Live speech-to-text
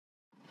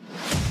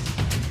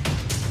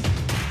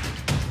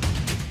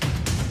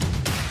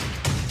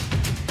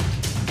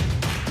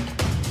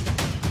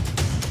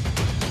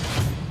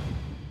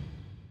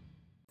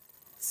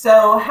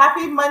So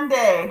happy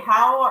Monday.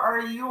 How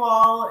are you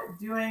all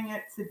doing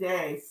it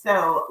today?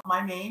 So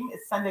my name is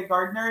Sundey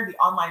Gardner, the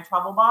online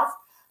travel boss.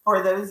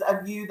 For those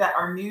of you that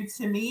are new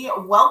to me,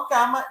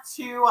 welcome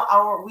to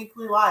our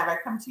weekly live. I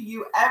come to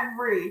you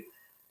every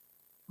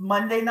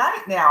Monday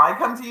night now. I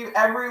come to you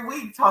every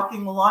week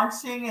talking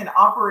launching and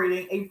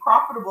operating a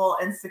profitable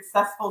and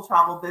successful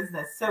travel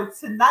business. So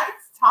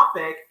tonight's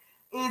topic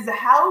is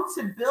how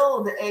to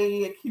build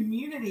a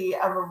community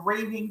of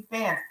raving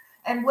fans.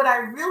 And what I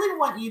really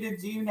want you to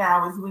do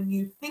now is when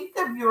you think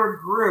of your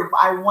group,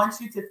 I want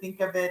you to think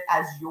of it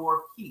as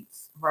your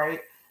peeps,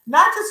 right?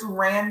 Not just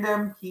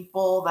random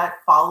people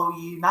that follow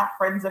you, not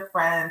friends of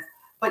friends,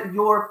 but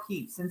your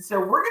peeps. And so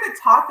we're going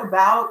to talk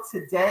about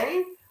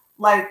today,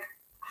 like,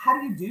 how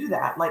do you do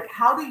that? Like,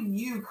 how do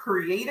you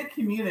create a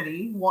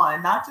community?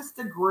 One, not just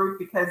a group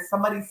because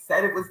somebody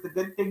said it was the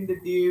good thing to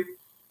do.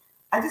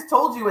 I just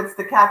told you it's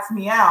the cat's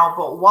meow,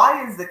 but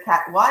why is it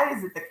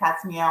the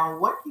cat's meow? And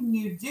what can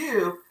you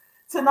do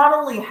to not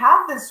only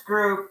have this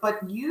group, but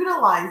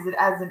utilize it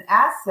as an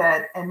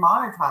asset and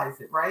monetize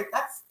it, right?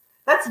 That's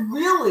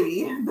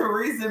really the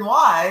reason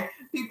why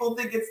people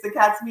think it's the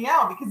cat's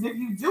meow, because if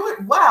you do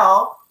it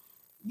well,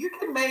 you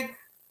can make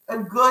a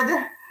good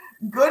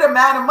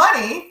amount of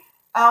money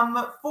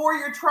for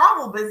your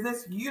travel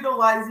business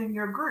utilizing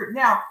your group.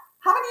 Now,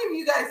 how many of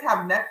you guys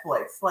have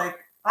Netflix? Like,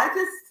 I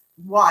just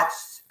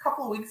watched a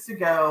couple of weeks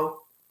ago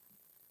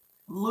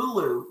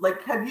Lulu.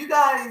 Like, do you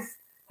guys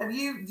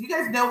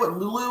know what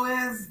Lulu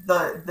is?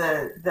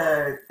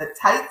 The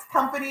tights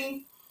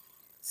company.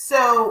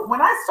 So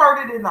when I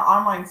started in the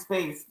online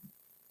space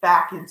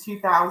back in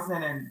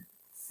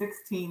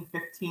 2016,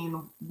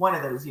 15, one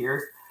of those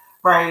years,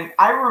 right?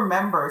 I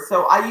remember,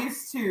 so I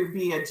used to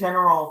be a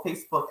general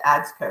Facebook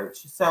ads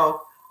coach.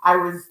 So I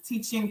was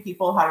teaching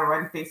people how to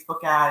run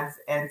Facebook ads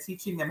and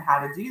teaching them how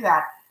to do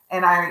that.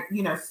 And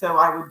so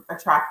I would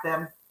attract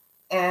them.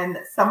 And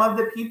some of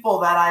the people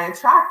that I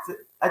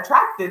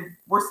attracted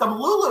were some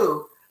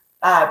Lulu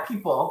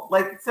people.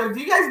 Like, so do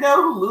you guys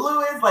know who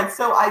Lulu is? Like,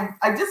 so I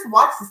just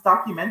watched this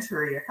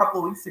documentary a couple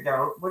of weeks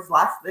ago. It was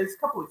a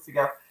couple of weeks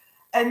ago.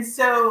 And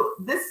so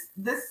this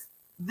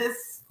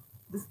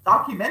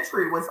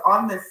documentary was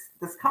on this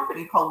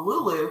company called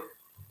Lulu,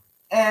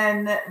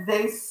 and I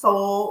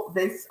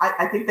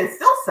think they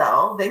still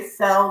sell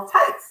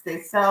tights,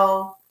 they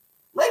sell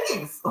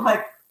leggings,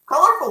 like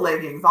colorful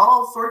leggings,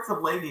 all sorts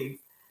of leggings.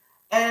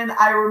 And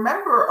I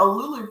remember a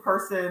Lulu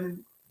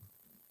person,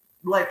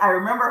 like I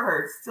remember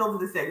her still to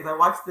this day because I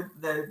watched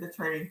the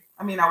training.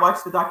 I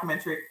watched the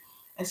documentary,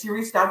 and she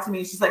reached out to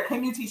me. She's like,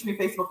 "Can you teach me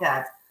Facebook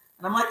ads?"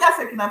 And I'm like, "Yes,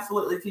 I can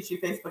absolutely teach you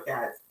Facebook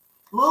ads."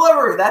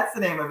 LuLaRoo, that's the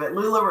name of it,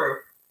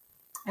 LuLaRoo.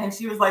 And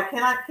she was like,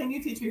 "Can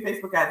you teach me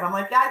Facebook ads?" I'm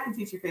like, "Yeah, I can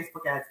teach you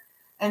Facebook ads."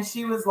 And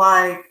she was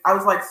like, I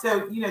was like,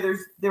 "So,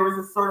 there was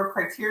a sort of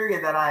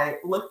criteria that I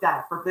looked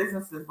at for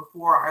businesses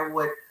before I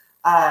would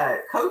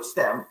coach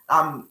them,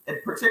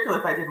 particularly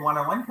if I did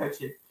one-on-one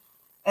coaching.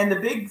 And the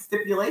big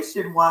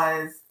stipulation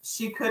was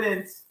she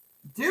couldn't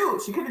do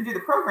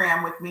the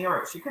program with me,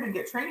 or she couldn't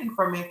get training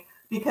from me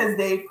because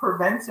they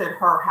prevented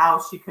her how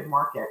she could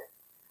market."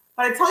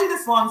 But I tell you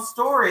this long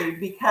story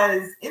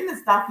because in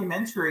this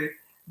documentary,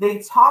 they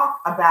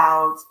talk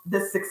about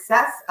the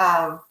success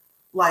of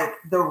like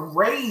the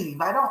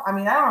rave. I don't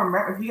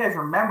remember if you guys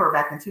remember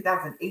back in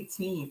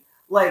 2018,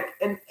 like,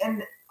 and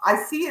I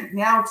see it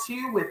now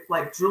too with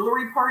like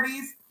jewelry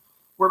parties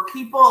where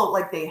people,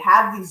 like, they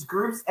have these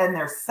groups and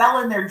they're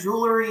selling their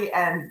jewelry,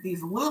 and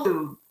these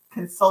Lulu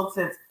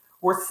consultants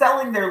were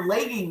selling their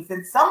leggings,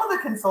 and some of the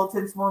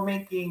consultants were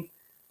making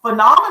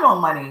phenomenal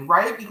money,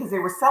 right? Because they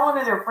were selling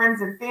to their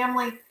friends and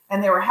family,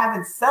 and they were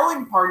having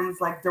selling parties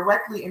like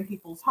directly in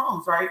people's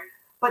homes, right?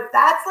 But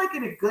that's like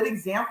a good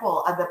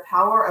example of the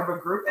power of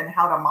a group and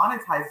how to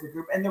monetize the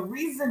group. And the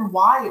reason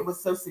why it was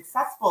so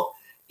successful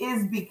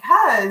is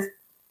because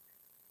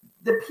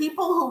the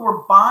people who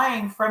were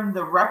buying from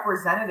the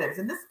representatives,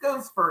 and this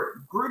goes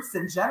for groups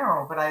in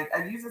general, but I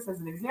use this as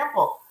an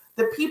example,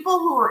 the people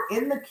who are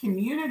in the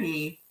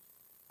community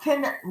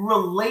can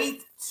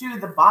relate to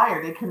the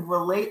buyer. They can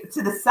relate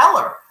to the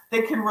seller.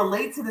 They can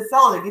relate to the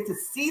seller. They get to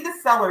see the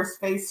seller's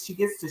face. She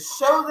gets to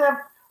show them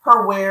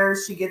her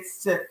wares. She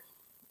gets to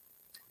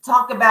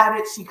talk about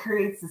it. She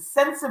creates a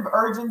sense of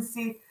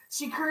urgency.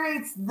 She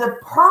creates the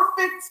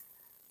perfect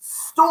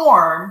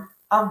storm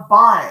of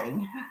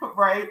buying,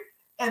 right?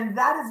 And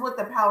that is what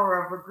the power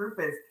of a group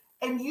is.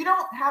 And you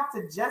don't have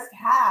to just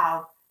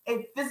have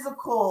a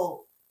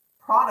physical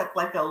product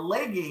like a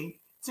legging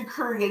to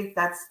create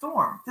that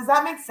storm. Does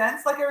that make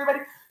sense? Like, everybody,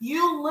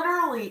 you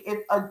literally,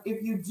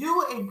 if you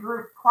do a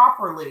group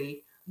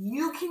properly,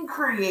 you can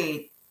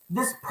create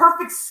this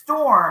perfect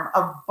storm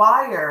of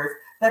buyers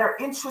that are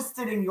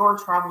interested in your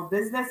travel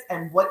business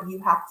and what you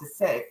have to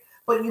say.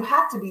 But you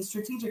have to be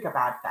strategic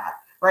about that,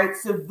 right?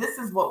 So this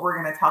is what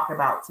we're going to talk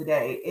about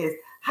today is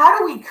how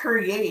do we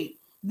create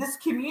this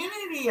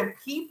community of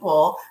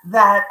people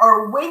that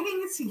are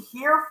waiting to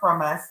hear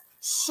from us,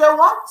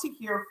 show up to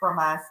hear from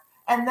us,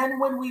 and then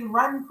when we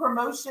run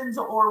promotions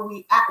or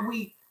we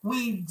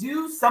we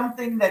do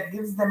something that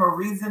gives them a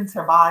reason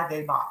to buy,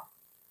 they buy.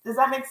 Does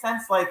that make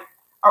sense? Like,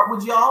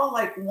 would y'all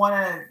like want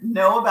to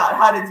know about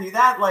how to do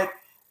that? Like,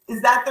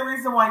 is that the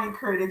reason why you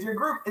created your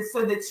group? Is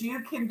so that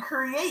you can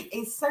create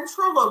a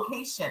central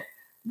location,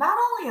 not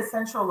only a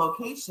central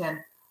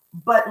location,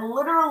 but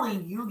literally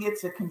you get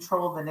to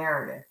control the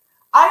narrative.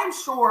 I am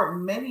sure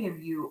many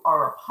of you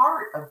are a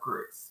part of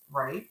groups,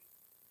 right?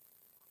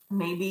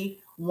 Maybe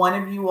one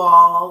of you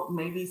all,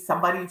 maybe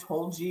somebody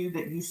told you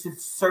that you should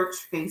search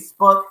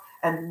Facebook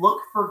and look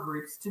for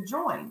groups to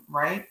join,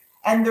 right?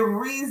 And the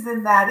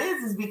reason that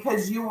is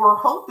because you were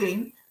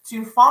hoping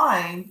to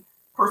find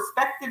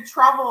prospective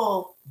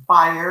travel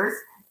buyers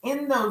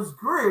in those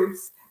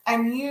groups,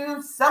 and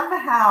you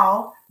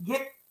somehow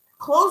get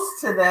close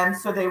to them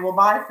so they will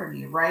buy from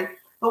you, right?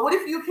 But what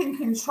if you can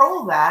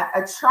control that,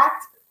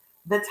 attract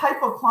the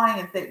type of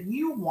client that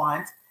you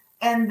want,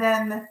 and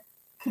then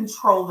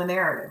control the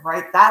narrative,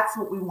 right? That's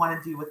what we want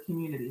to do with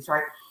communities,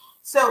 right?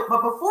 So,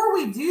 but before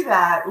we do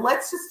that,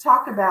 let's just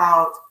talk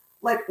about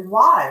like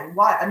why.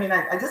 I mean,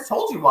 I just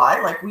told you why.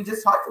 Like we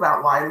just talked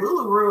about why.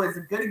 LuLaRoe is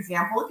a good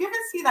example. If you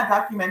haven't seen that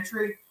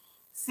documentary,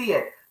 see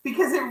it,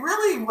 because it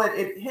really, what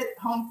it hit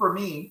home for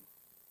me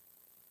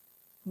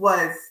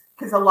was,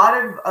 because a lot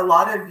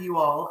of you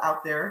all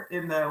out there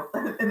in the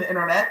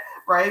internet,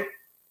 right,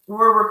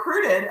 were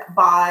recruited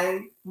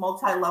by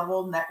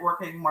multi-level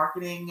networking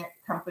marketing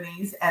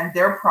companies, and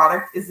their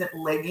product isn't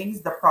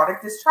leggings, the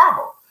product is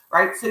travel,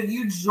 right? So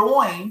you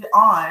joined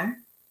on,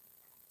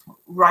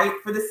 right,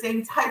 for the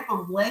same type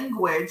of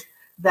language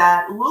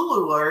that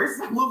LuLaRoers,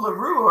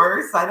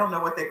 I don't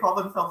know what they call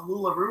themselves,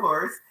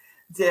 LuLaRoers,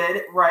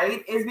 did,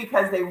 right, is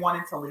because they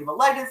wanted to leave a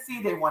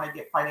legacy, they want to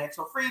get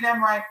financial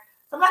freedom, right?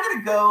 So I'm not going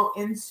to go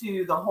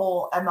into the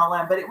whole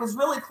MLM, but it was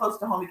really close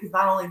to home because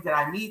not only did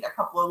I meet a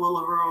couple of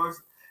LuLaRoers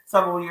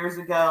several years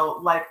ago,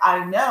 like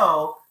I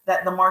know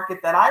that the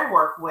market that I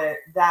work with,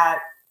 that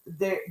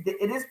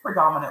it is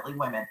predominantly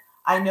women.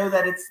 I know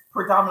that it's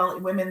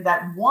predominantly women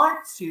that want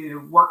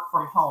to work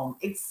from home,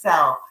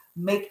 excel,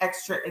 make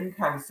extra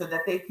income so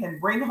that they can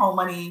bring home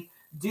money,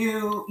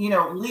 do,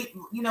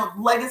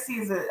 legacy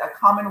is a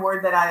common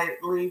word that I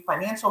believe.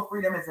 Financial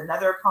freedom is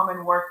another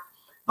common word,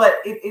 but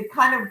it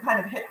kind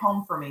of hit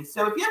home for me.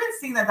 So if you haven't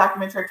seen that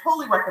documentary, I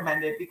totally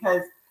recommend it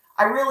because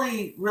I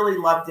really, really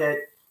loved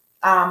it.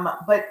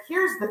 But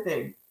here's the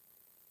thing.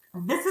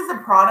 This is a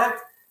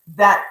product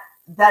that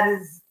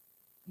is,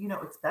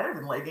 it's better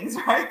than leggings,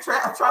 right?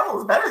 Travel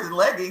is better than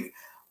leggings,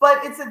 but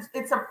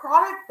it's a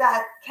product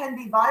that can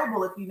be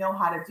viable if you know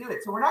how to do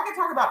it. So we're not going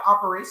to talk about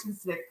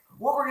operations today.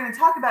 What we're going to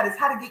talk about is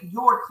how to get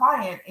your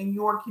client in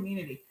your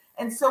community.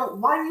 And so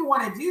why do you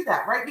want to do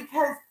that, right?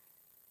 Because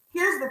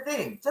here's the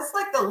thing, just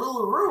like the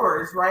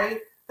LuLaRoers, right?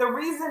 The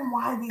reason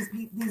why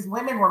these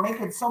women were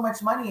making so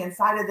much money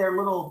inside of their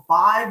little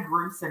buy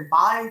groups and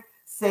buy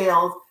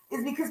sales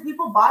is because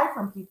people buy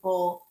from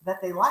people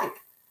that they like.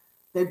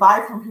 They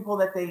buy from people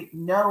that they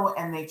know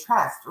and they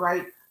trust,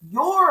 right?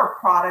 Your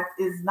product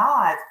is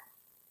not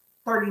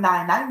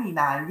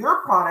 $39.99.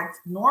 Your product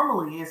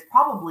normally is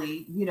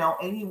probably,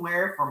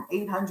 anywhere from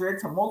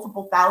 $800 to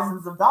multiple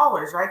thousands of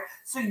dollars, right?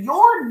 So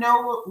your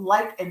know,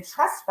 like, and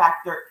trust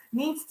factor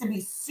needs to be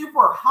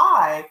super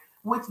high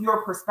with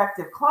your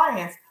prospective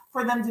clients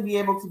for them to be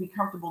able to be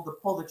comfortable to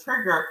pull the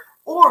trigger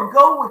or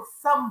go with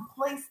some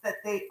place that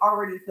they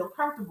already feel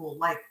comfortable,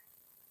 like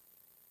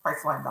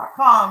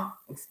Priceline.com,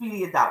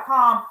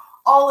 Expedia.com,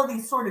 all of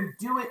these sort of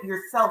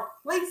do-it-yourself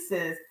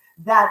places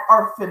that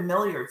are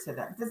familiar to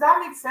them. Does that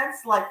make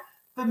sense? Like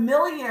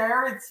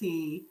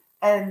familiarity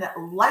and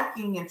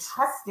liking and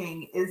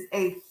trusting is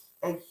a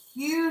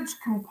huge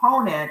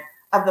component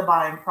of the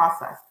buying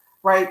process,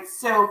 right?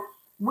 So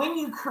when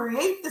you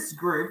create this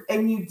group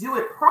and you do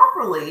it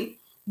properly,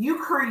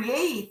 you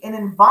create an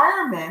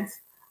environment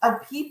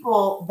of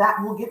people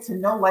that will get to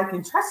know, like,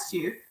 and trust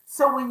you.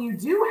 So when you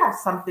do have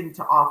something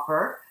to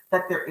offer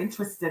that they're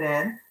interested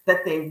in,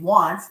 that they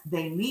want,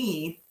 they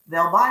need,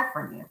 they'll buy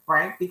from you,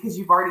 right? Because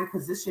you've already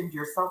positioned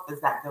yourself as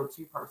that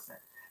go-to person.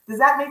 Does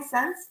that make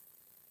sense?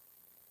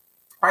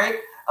 All right.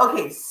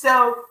 Okay.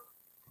 So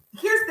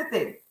here's the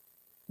thing.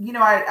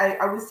 I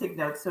always take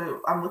notes,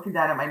 so I'm looking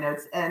down at my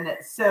notes. And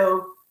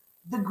so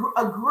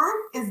a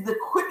group is the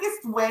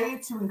quickest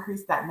way to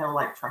increase that know,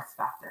 like, trust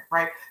factor,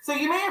 right? So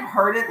you may have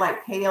heard it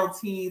like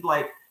KLT,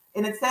 like,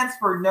 and it stands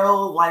for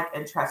know, like,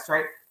 and trust,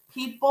 right?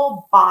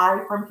 People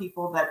buy from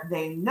people that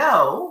they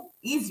know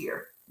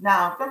easier.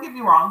 Now, don't get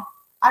me wrong.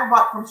 I've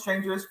bought from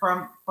strangers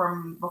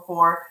from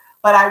before,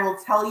 but I will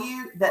tell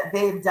you that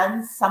they've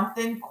done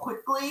something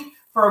quickly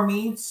for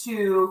me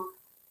to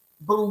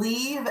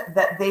believe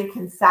that they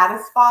can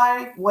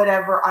satisfy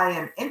whatever I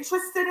am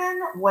interested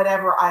in,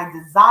 whatever I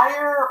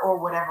desire, or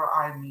whatever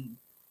I need,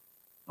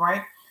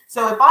 right?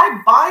 So if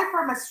I buy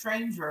from a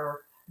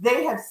stranger,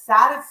 they have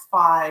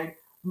satisfied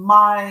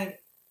my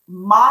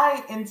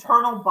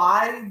internal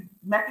buy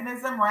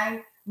mechanism,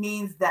 right?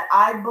 Means that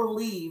I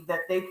believe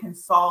that they can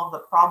solve the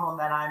problem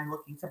that I'm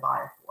looking to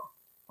buy for,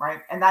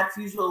 right? And that's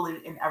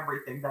usually in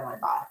everything that I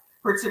buy,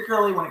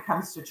 particularly when it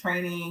comes to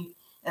training,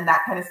 and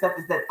that kind of stuff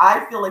is that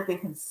I feel like they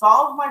can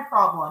solve my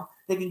problem.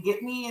 They can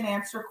get me an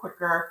answer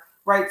quicker,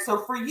 right? So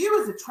for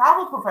you as a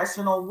travel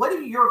professional, what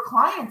do your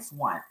clients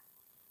want,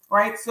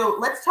 right? So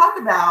let's talk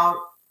about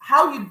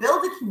how you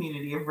build a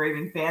community of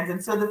raving fans.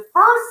 And so the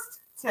first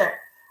tip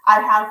I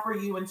have for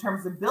you in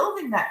terms of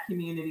building that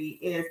community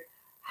is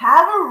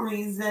have a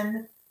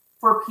reason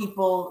for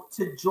people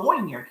to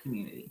join your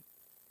community,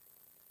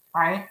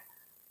 right?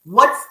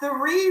 What's the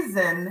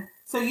reason?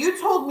 So you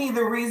told me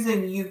the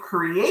reason you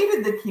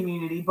created the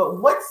community,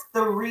 but what's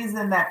the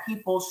reason that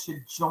people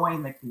should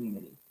join the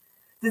community?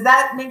 Does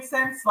that make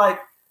sense? Like,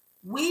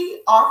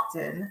 we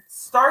often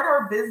start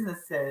our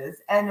businesses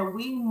and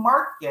we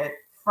market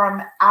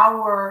from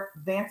our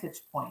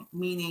vantage point,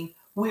 meaning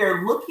we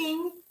are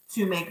looking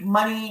to make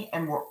money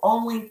and we're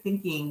only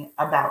thinking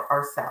about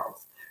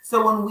ourselves.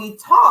 So when we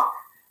talk,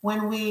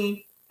 when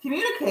we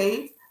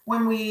communicate,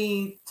 when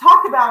we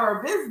talk about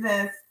our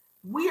business,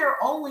 we are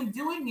only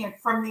doing it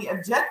from the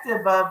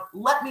objective of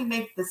let me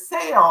make the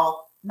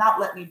sale, not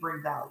let me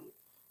bring value,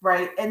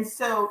 right? And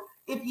so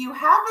if you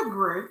have a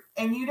group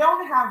and you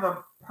don't have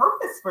a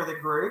purpose for the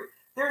group,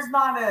 there's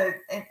not a,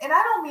 and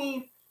I don't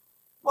mean,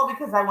 well,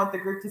 because I want the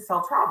group to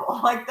sell travel.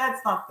 Like,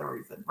 that's not the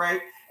reason,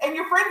 right? And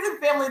your friends and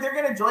family, they're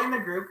going to join the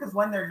group because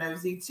one, they're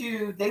nosy.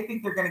 Two, they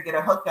think they're going to get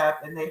a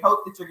hookup and they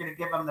hope that you're going to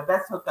give them the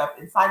best hookup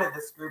inside of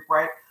this group,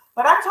 right?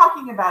 But I'm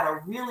talking about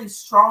a really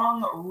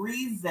strong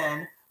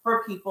reason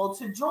for people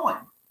to join,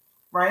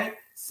 right?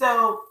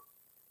 So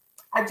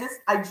I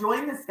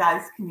joined this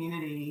guy's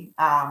community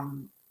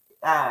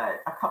a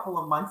couple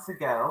of months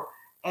ago,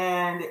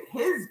 and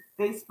his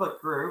Facebook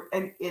group,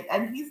 and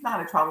he's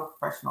not a travel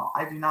professional.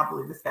 I do not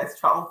believe this guy's a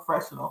travel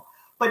professional,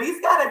 but he's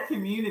got a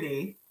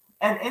community,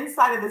 and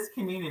inside of this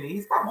community,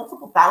 he's got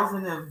multiple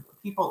thousand of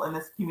people in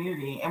this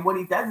community. And what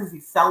he does is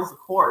he sells a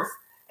course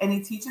and he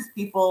teaches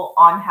people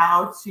on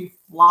how to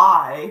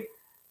fly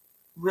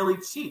really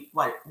cheap,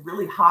 like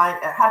really high,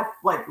 how to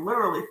like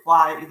literally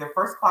fly either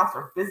first class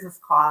or business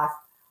class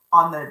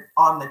on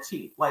the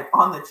cheap, like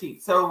on the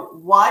cheap. So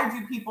why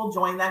do people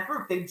join that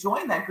group? They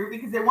join that group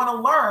because they want to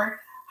learn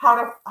how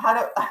to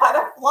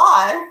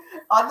fly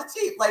on the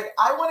cheap. Like,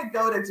 I want to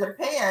go to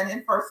Japan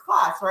in first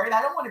class, right?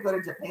 I don't want to go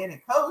to Japan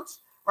and coach,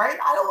 right?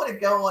 I don't want to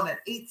go on an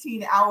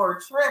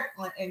 18-hour trip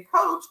and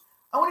coach.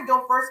 I want to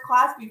go first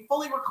class, be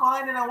fully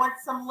reclined, and I want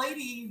some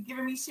lady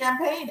giving me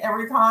champagne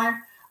every time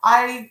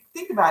I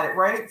think about it,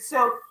 right?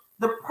 So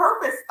the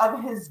purpose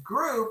of his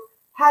group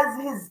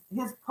has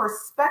his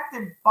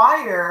prospective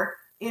buyer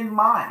in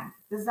mind.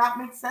 Does that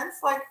make sense,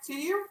 like, to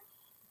you?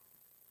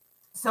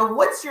 So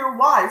what's your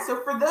why?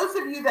 So for those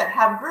of you that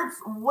have groups,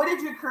 what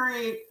did you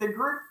create the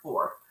group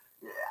for?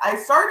 I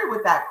started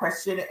with that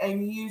question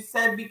and you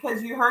said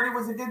because you heard it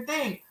was a good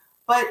thing,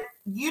 but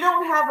you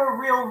don't have a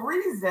real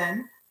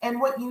reason. And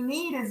what you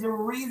need is a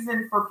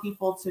reason for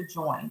people to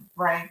join,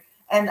 right?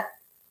 And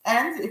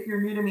if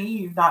you're new to me,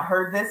 you've not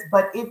heard this,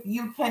 but if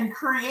you can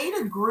create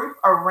a group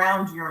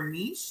around your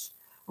niche,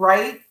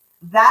 right,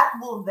 that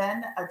will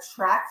then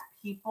attract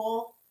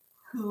people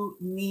who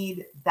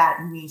need that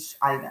niche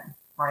item,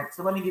 right?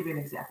 So let me give you an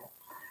example.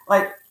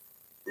 Like,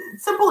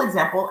 simple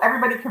example,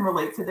 everybody can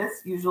relate to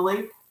this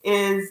usually,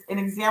 is an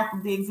example.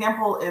 The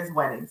example is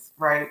weddings,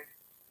 right?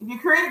 If you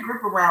create a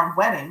group around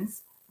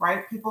weddings,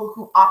 right, people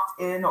who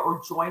opt in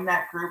or join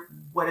that group,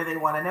 what do they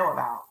want to know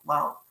about?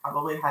 Well,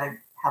 probably how to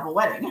have a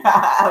wedding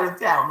out of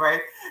town,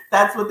 right?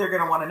 That's what they're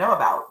going to want to know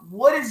about.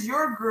 What is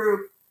your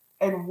group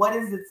and what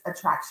is its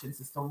attraction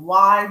system?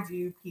 Why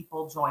do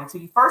people join? So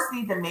you first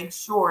need to make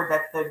sure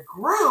that the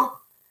group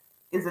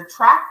is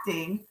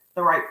attracting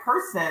the right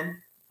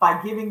person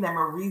by giving them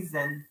a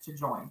reason to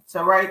join.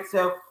 So, right,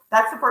 so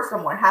that's the first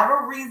one. Have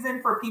a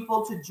reason for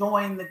people to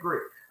join the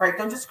group, right?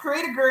 Don't just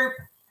create a group,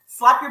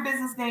 slap your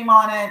business name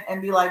on it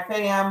and be like,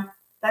 bam,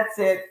 that's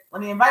it.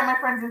 Let me invite my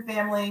friends and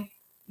family.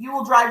 You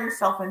will drive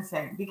yourself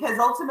insane because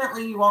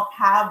ultimately you won't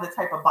have the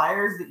type of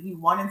buyers that you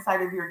want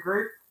inside of your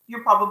group.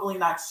 You're probably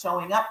not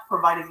showing up,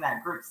 providing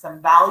that group some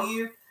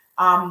value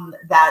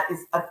that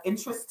is of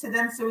interest to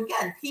them. So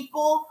again,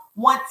 people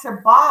want to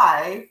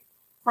buy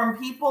from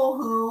people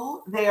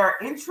who they are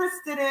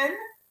interested in,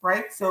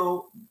 right?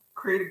 So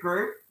create a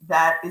group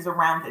that is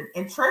around an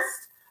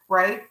interest,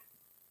 right?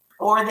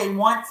 Or they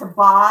want to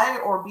buy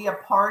or be a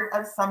part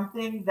of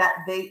something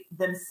that they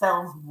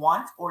themselves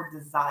want or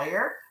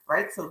desire,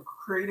 right? So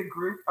create a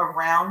group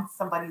around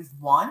somebody's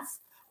wants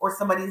or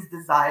somebody's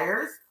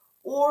desires,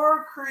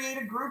 or create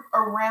a group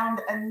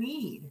around a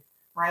need,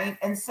 right?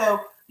 And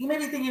so you may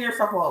be thinking to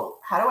yourself, well,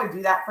 how do I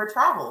do that for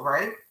travel,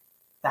 right?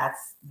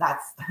 That's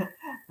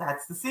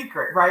the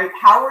secret, right?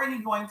 How are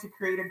you going to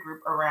create a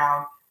group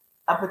around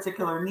a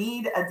particular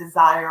need, a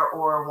desire,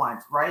 or a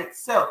want, right?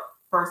 So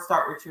first,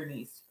 start with your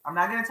niche. I'm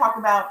not going to talk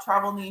about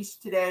travel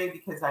niche today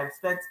because I've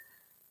spent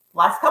the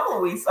last couple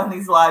of weeks on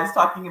these lives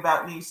talking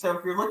about niche. So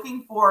if you're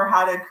looking for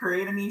how to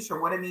create a niche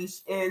or what a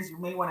niche is, you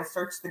may want to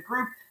search the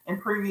group in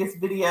previous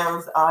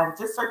videos.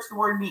 Just search the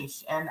word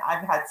niche, and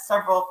I've had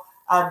several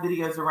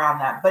videos around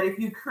that. But if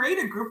you create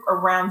a group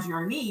around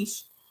your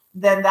niche,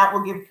 then that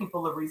will give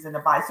people a reason to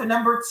buy. So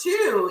number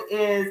 2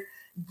 is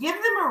give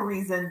them a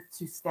reason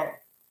to stay.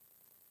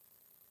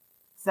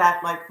 Does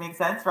that like make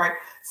sense, right?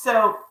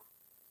 So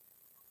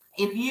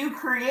if you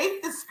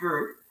create this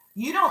group,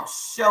 you don't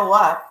show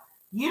up,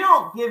 you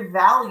don't give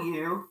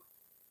value,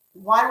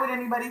 why would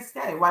anybody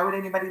stay? Why would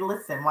anybody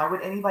listen? Why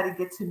would anybody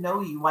get to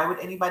know you? Why would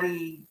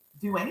anybody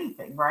do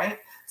anything, right?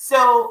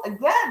 So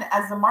again,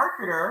 as a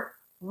marketer,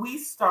 we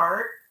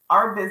start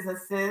our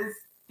businesses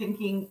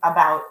thinking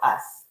about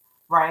us,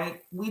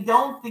 right? We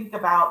don't think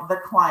about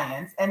the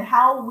clients and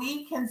how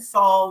we can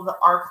solve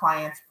our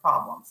clients'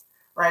 problems,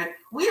 right?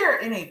 We are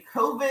in a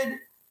COVID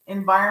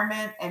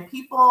environment and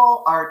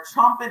people are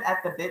chomping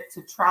at the bit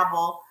to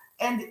travel.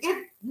 And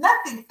if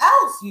nothing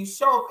else, you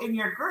show up in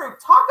your group,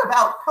 talk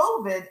about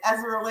COVID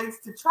as it relates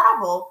to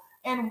travel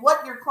and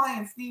what your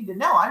clients need to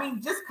know. I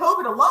mean, just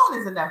COVID alone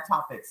is enough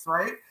topics,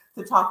 right,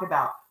 to talk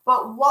about.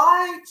 But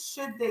why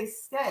should they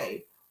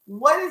stay?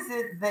 What is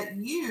it that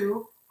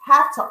you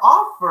have to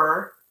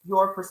offer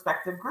your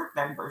prospective group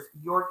members,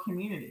 your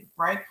community,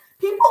 right?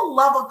 People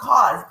love a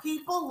cause.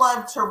 People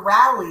love to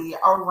rally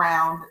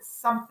around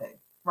something,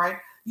 right?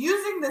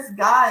 Using this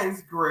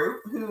guy's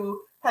group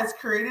who has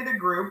created a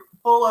group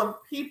full of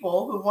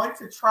people who want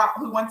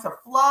to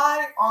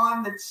fly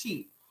on the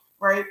cheap,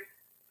 right?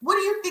 What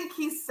do you think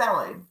he's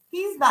selling?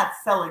 He's not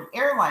selling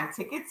airline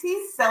tickets.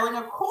 He's selling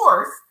a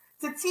course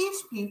to teach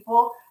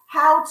people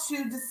how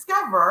to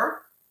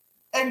discover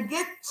and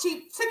get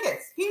cheap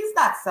tickets. He's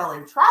not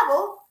selling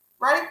travel,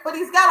 right? But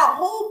he's got a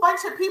whole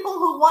bunch of people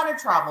who want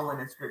to travel in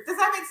his group. Does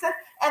that make sense?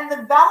 And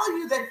the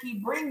value that he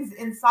brings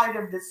inside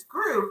of this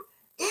group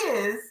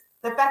is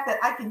the fact that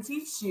I can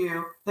teach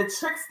you the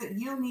tricks that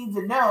you need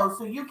to know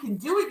so you can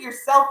do it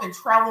yourself and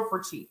travel for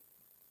cheap.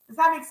 Does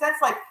that make sense?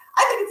 Like,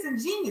 I think it's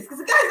ingenious because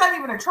the guy's not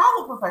even a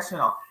travel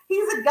professional.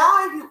 He's a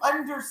guy who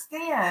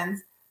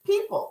understands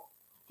people.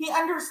 He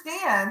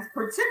understands,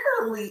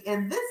 particularly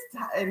in this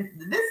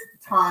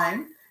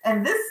time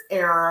and this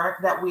era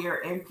that we are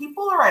in,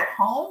 people are at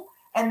home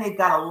and they've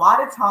got a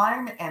lot of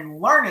time,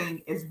 and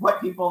learning is what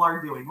people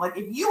are doing. Like,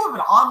 if you have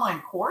an online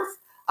course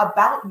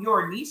about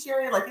your niche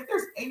area, like if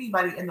there's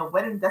anybody in the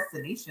wedding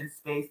destination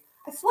space,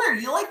 I swear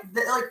you like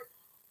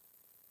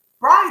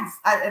brides,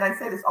 and I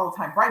say this all the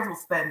time, brides will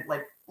spend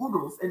like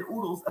oodles and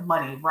oodles of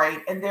money, right?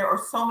 And there are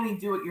so many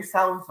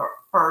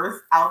do-it-yourselfers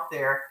out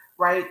there,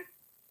 right?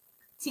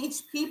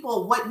 Teach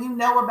people what you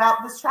know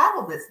about this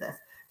travel business.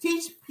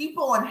 Teach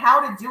people on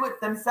how to do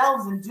it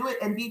themselves and do it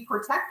and be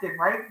protected,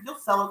 right? You'll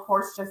sell a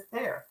course just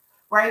there,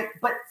 right?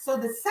 But so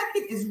the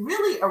second is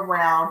really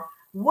around,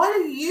 what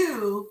do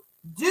you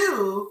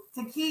do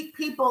to keep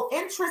people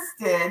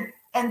interested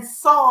and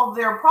solve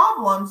their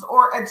problems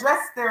or address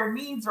their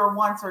needs or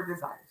wants or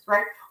desires,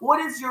 right? What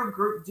is your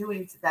group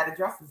doing that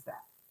addresses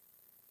that,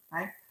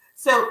 right?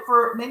 So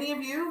for many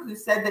of you who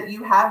said that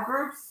you have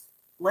groups,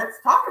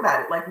 let's talk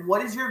about it. Like,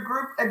 what is your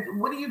group?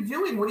 What are you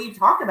doing? What do you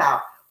talk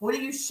about? What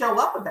do you show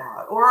up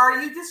about? Or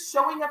are you just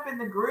showing up in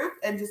the group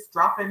and just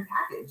dropping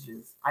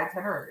packages,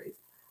 itineraries?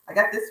 I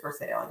got this for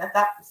sale. I got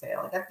that for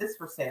sale. I got this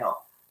for sale.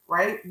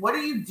 Right? What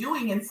are you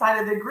doing inside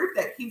of the group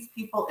that keeps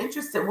people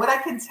interested? What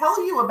I can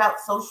tell you about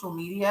social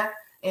media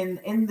in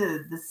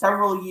the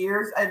several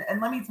years,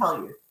 and let me tell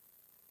you,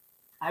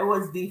 I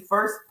was the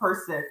first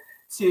person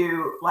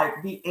to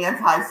like be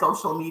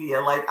anti-social media.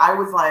 Like, I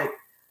was like,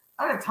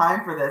 I don't have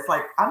time for this.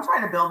 Like, I'm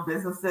trying to build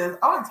businesses.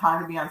 I don't have time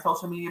to be on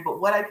social media.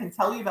 But what I can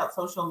tell you about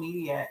social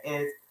media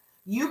is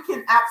you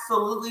can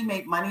absolutely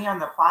make money on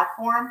the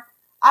platform.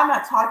 I'm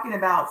not talking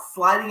about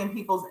sliding in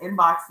people's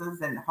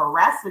inboxes and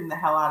harassing the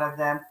hell out of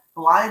them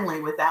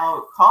blindly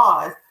without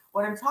cause.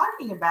 What I'm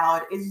talking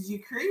about is you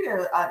create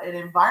an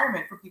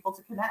environment for people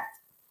to connect,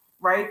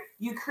 right?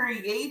 You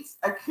create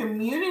a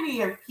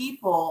community of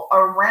people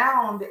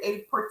around a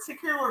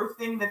particular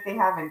thing that they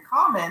have in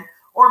common,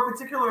 or a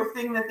particular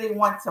thing that they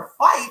want to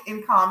fight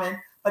in common,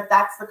 but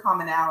that's the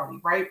commonality,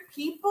 right?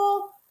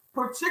 People,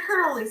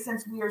 particularly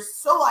since we are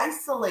so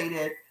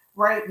isolated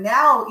right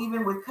now,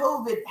 even with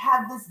COVID,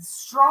 have this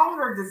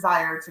stronger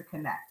desire to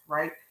connect,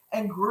 right?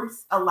 And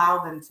groups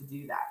allow them to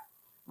do that,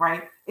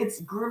 right? It's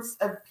groups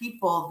of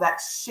people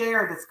that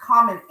share this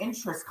common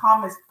interest,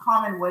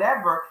 common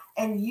whatever.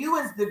 And you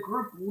as the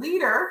group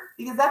leader,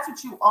 because that's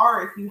what you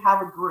are if you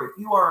have a group,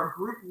 you are a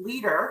group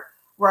leader,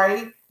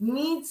 right?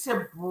 Need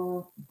to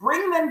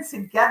bring them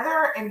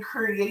together and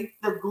create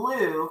the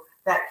glue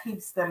that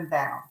keeps them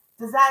bound.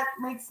 Does that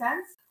make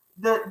sense?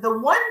 The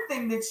one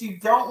thing that you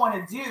don't want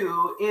to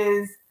do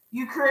is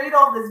you create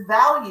all this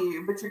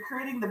value, but you're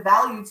creating the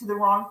value to the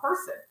wrong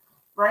person,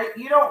 right?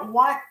 You don't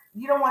want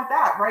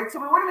that, right? So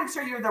we want to make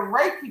sure you're the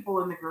right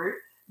people in the group.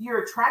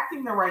 You're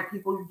attracting the right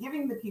people. You're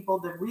giving the people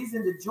the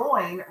reason to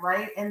join,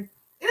 right? And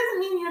it doesn't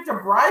mean you have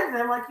to bribe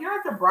them. Like, you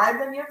don't have to bribe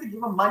them. You have to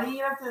give them money.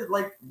 You have to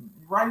like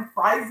run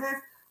prizes,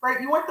 right?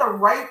 You want the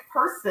right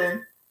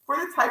person for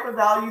the type of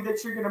value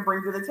that you're going to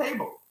bring to the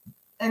table.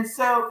 And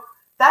so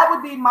that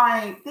would be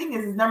my thing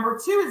is number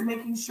 2 is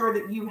making sure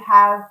that you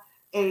have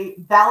a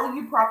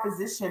value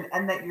proposition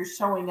and that you're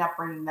showing up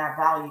bringing that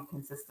value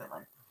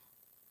consistently.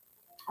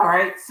 All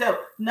right.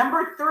 So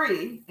number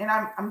 3, and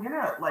I'm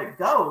gonna like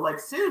go like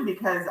soon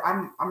because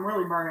I'm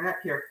really burning up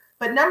here.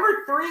 But number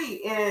 3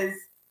 is,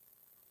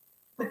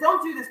 but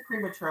don't do this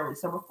prematurely.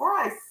 So before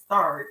I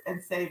start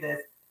and say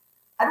this,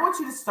 I don't want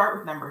you to start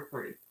with number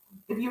 3.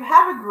 If you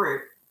have a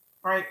group,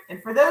 right?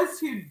 And for those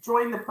who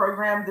join the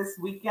program this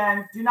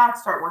weekend, do not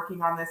start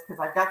working on this because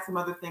I've got some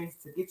other things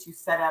to get you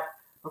set up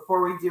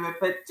before we do it.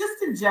 But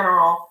just in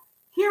general,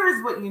 here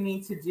is what you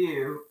need to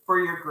do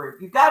for your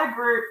group. You've got a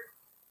group,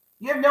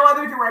 you have no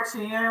other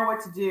direction, you don't know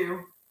what to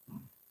do.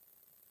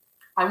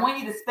 I want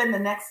you to spend the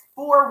next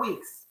 4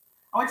 weeks.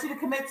 I want you to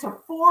commit to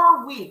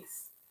 4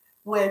 weeks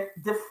with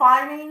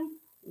defining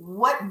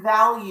what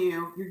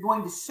value you're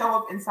going to show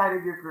up inside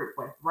of your group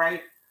with,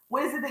 right?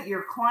 What is it that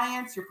your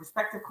clients, your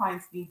prospective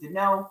clients need to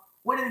know?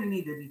 What do they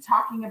need to be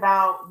talking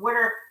about? What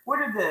are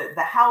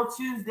the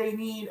how-tos they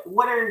need?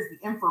 What is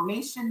the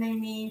information they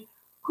need?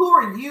 Who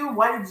are you?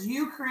 Why did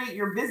you create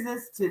your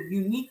business to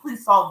uniquely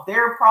solve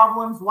their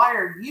problems? Why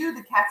are you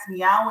the cat's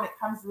meow when it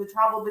comes to the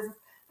travel business?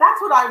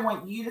 That's what I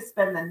want you to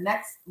spend the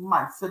next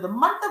month. So the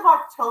month of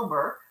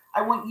October,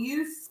 I want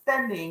you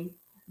spending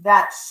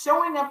that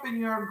showing up in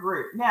your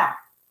group. Now,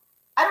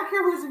 I don't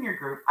care who's in your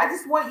group. I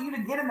just want you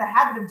to get in the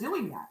habit of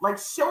doing that, like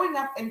showing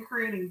up and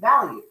creating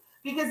value.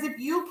 Because if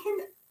you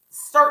can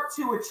start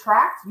to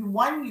attract,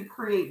 you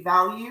create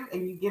value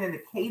and you get in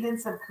the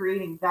cadence of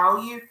creating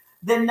value,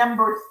 then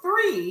number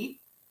 3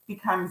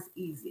 becomes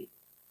easy,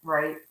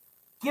 right?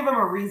 Give them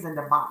a reason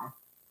to buy,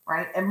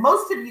 right? And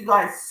most of you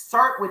guys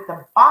start with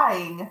the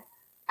buying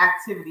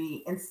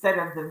activity instead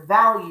of the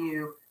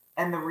value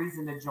and the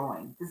reason to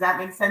join. Does that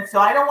make sense? So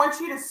I don't want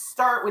you to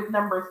start with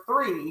number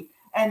 3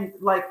 and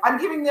like, I'm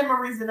giving them a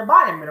reason to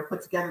buy. I'm going to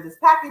put together this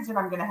package and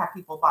I'm going to have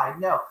people buy.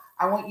 No,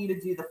 I want you to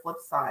do the flip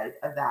side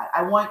of that.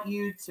 I want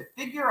you to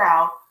figure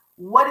out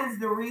what is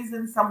the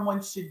reason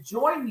someone should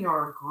join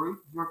your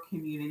group, your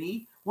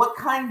community. What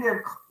kind of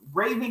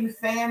raving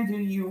fan do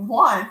you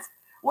want?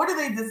 What do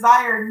they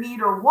desire,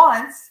 need, or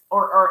want,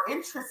 or are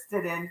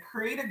interested in?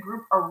 Create a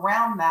group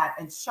around that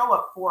and show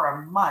up for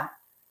a month,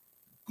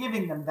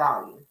 giving them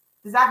value.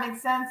 Does that make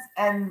sense?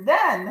 And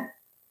then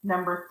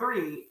number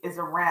 3 is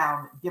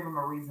around give them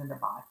a reason to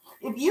buy.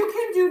 If you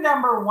can do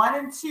number 1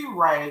 and 2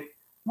 right,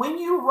 when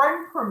you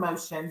run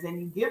promotions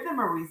and you give them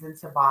a reason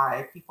to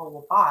buy, people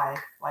will buy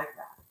like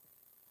that.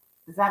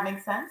 Does that make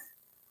sense?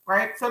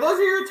 Right? So those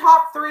are your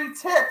top 3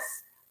 tips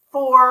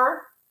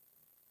for,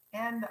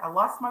 and I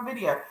lost my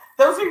video.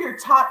 Those are your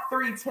top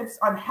 3 tips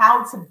on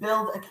how to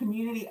build a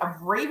community of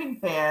raving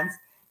fans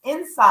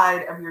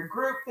inside of your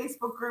group,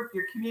 Facebook group,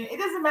 your community. It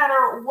doesn't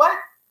matter what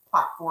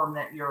platform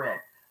that you're in,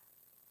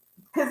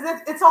 because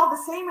it's all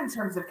the same in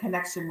terms of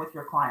connection with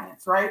your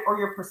clients, right? Or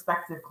your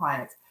prospective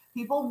clients.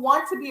 People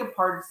want to be a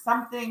part of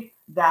something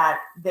that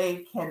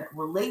they can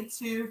relate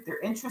to,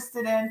 they're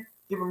interested in,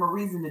 give them a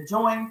reason to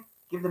join,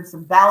 give them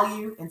some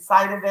value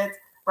inside of it,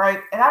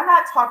 right? And I'm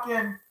not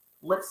talking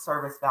lip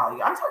service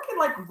value. I'm talking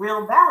like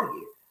real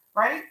value,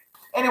 right?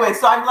 Anyway,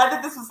 so I'm glad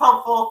that this was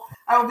helpful.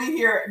 I will be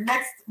here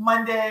next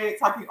Monday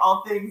talking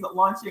all things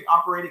launching,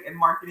 operating, and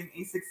marketing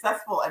a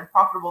successful and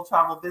profitable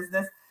travel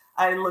business.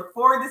 I look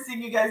forward to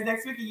seeing you guys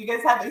next week. And you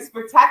guys have a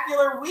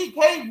spectacular week.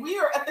 Hey, we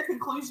are at the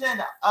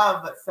conclusion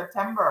of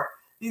September.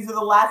 These are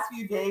the last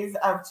few days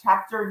of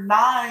chapter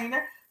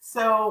 9.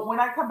 So when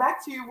I come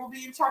back to you, we'll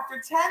be in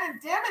chapter 10. And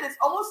damn it, it's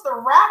almost a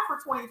wrap for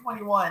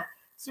 2021.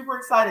 Super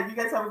excited. You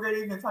guys have a great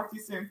evening. Talk to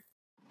you soon.